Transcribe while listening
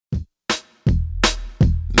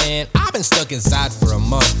Man, I've been stuck inside for a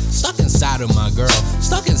month. Stuck inside with my girl,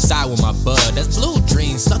 stuck inside with my bud. That's blue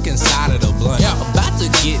dreams, stuck inside of the blunt. Yeah, about to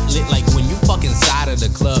get lit like when you fuck inside of the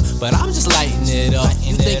club, but I'm just lighting it up.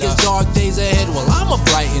 You think it's dark days ahead? Well, I'ma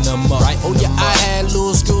brighten them up. Oh yeah, I had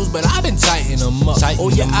little screws, but I've been tightening them up. Oh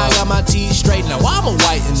yeah, I got my teeth straight, now I'ma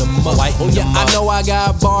whiten them up. Oh yeah, I know I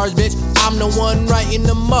got bars, bitch, I'm the one writing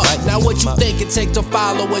them up. Now what you think it takes to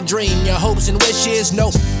follow a dream? Your hopes and wishes,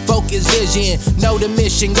 no focus vision, know the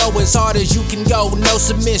mission. Go as hard as you can go, no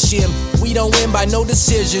submission. We don't win by no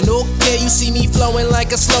decision. Okay, you see me flowing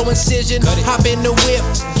like a slow incision. Hop in the whip,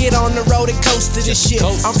 get on the road and coast to this shit.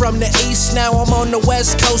 I'm from the east, now I'm on the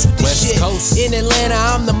west coast with this shit. In Atlanta,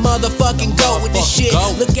 I'm the motherfucking GOAT with this shit.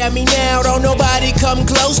 Look at me now, don't nobody come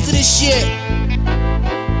close to this shit.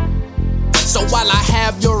 So while I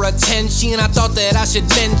have your attention, I thought that I should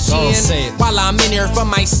mention, while I'm in here for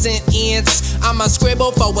my sentence, I'ma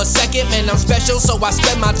scribble for a second, man, I'm special, so I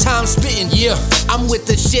spend my time spitting. Yeah, I'm with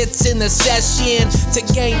the shits in the session to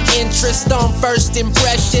gain interest on first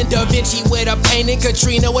impression. Da Vinci with a painting,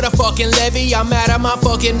 Katrina with a fucking levy. I'm out of my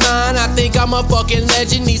fucking mind, I think I'm a fucking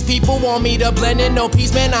legend. These people want me to blend in, no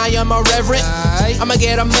peace, man, I am a reverend. I'ma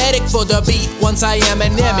get a medic for the beat once I am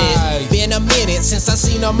Eminem. Been a minute since I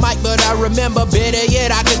seen a mic, but I remember better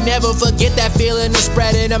yet, I could never forget that feeling of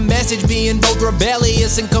spreading a message, being both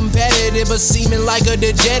rebellious and competitive, but seeming like a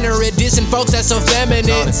degenerate, dissing folks that's so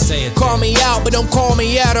feminine. Call me out, but don't call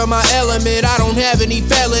me out of my element. I don't have any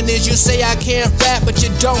felonies. You say I can't rap, but you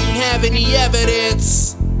don't have any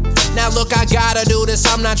evidence. Now look, I gotta do this,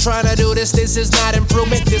 I'm not trying to do this. This is not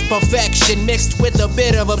improvement, this perfection mixed with a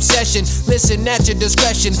bit of obsession. Listen at your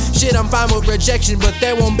discretion. Shit, I'm fine with rejection, but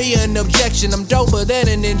there won't be an objection. I'm doper than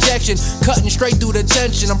an injection, cutting straight through the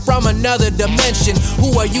tension. I'm from another dimension.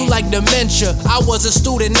 Who are you like dementia? I was a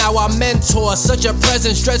student, now I mentor. Such a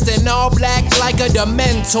presence dressed in all black like a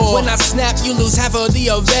dementor. When I snap, you lose half of the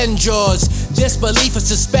Avengers. Disbelief is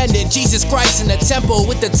suspended. Jesus Christ in the temple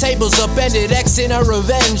with the tables upended. X in a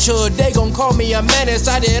revenge hood. They gon' call me a menace.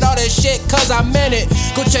 I did all this shit cause I meant it.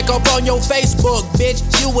 Go check up on your Facebook, bitch.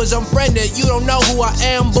 You was unfriended. You don't know who I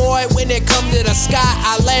am, boy. When it comes to the sky,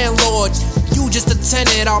 I landlord. You just a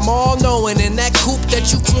tenant, I'm all knowing. And that coupe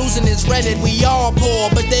that you cruising is rented. We all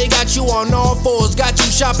poor, but they got you on all fours. Got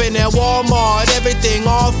you shopping at Walmart, everything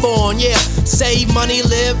all foreign. Yeah, save money,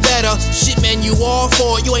 live better. Shit, man, you all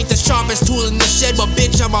for it. You ain't the sharpest tool in the shed, but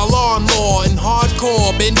bitch, I'm a lawnmower. And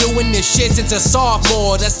hardcore, been doing this shit since a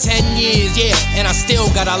sophomore. That's 10 years, yeah, and I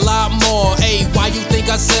still got a lot more. Hey, why you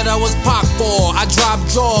think I said I was Pac for? I drop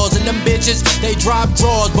drawers, and them bitches, they drop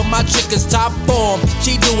drawers. But my chick is top form,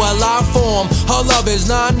 she do a lot for 'em. Her love is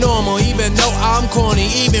not normal, even though I'm corny,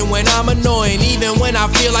 even when I'm annoying, even when I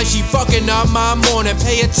feel like she fucking up my morning.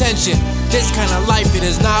 Pay attention, this kind of life, it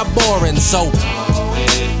is not boring, so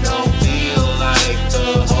it don't feel like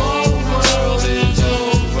the whole world is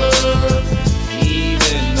over,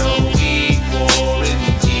 even though we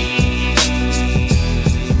quarantine.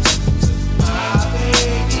 My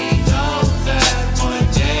baby knows that one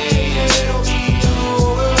day it'll be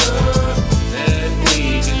over, then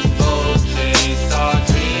we can both chase our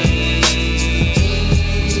dreams.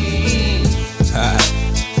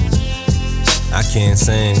 I can't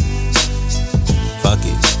sing. Fuck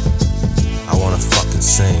it, I wanna fucking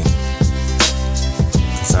sing,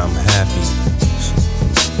 cause I'm happy.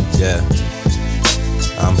 Yeah,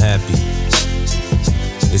 I'm happy.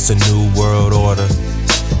 It's a new world order.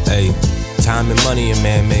 Hey, time and money a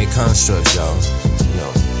man-made construct, y'all. You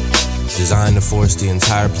know, designed to force the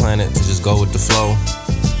entire planet to just go with the flow,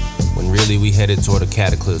 when really we headed toward a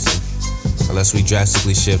cataclysm, unless we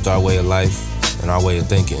drastically shift our way of life and our way of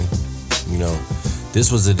thinking. You know, this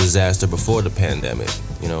was a disaster before the pandemic,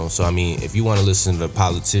 you know, so I mean, if you want to listen to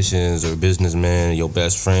politicians or businessmen or your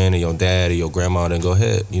best friend or your dad or your grandma, then go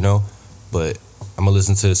ahead, you know, but I'm gonna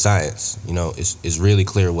listen to the science, you know, it's really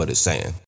clear what it's saying.